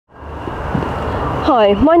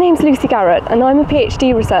Hi, my name's Lucy Garrett and I'm a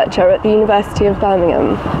PhD researcher at the University of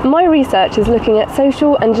Birmingham. My research is looking at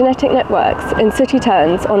social and genetic networks in Sooty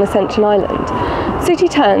Terns on Ascension Island. Sooty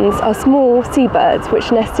Terns are small seabirds which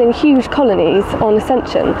nest in huge colonies on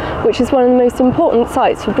Ascension, which is one of the most important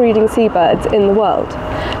sites for breeding seabirds in the world.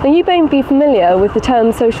 Now, you may be familiar with the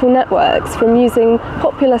term social networks from using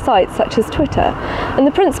popular sites such as Twitter, and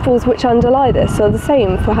the principles which underlie this are the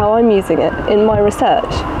same for how I'm using it in my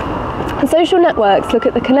research. Social networks look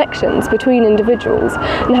at the connections between individuals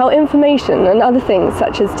and how information and other things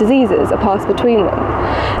such as diseases are passed between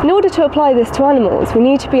them. In order to apply this to animals, we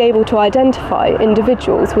need to be able to identify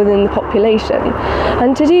individuals within the population,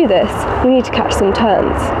 and to do this we need to catch some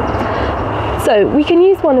terns. So we can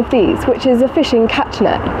use one of these, which is a fishing catch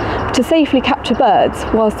net, to safely capture birds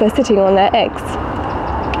whilst they're sitting on their eggs.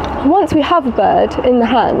 Once we have a bird in the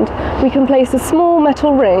hand, we can place a small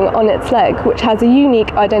metal ring on its leg which has a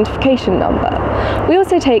unique identification number. We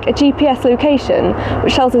also take a GPS location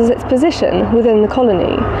which tells us its position within the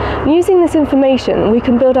colony. And using this information, we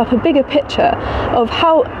can build up a bigger picture of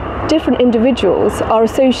how different individuals are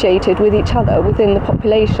associated with each other within the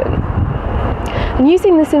population. And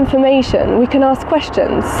using this information, we can ask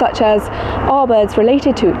questions such as, are birds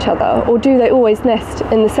related to each other, or do they always nest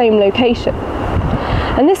in the same location?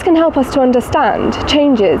 And this can help us to understand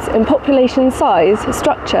changes in population size,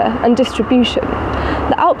 structure and distribution.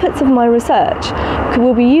 The outputs of my research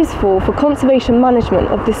will be useful for conservation management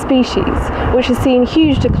of this species, which has seen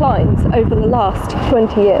huge declines over the last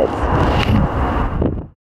 20 years.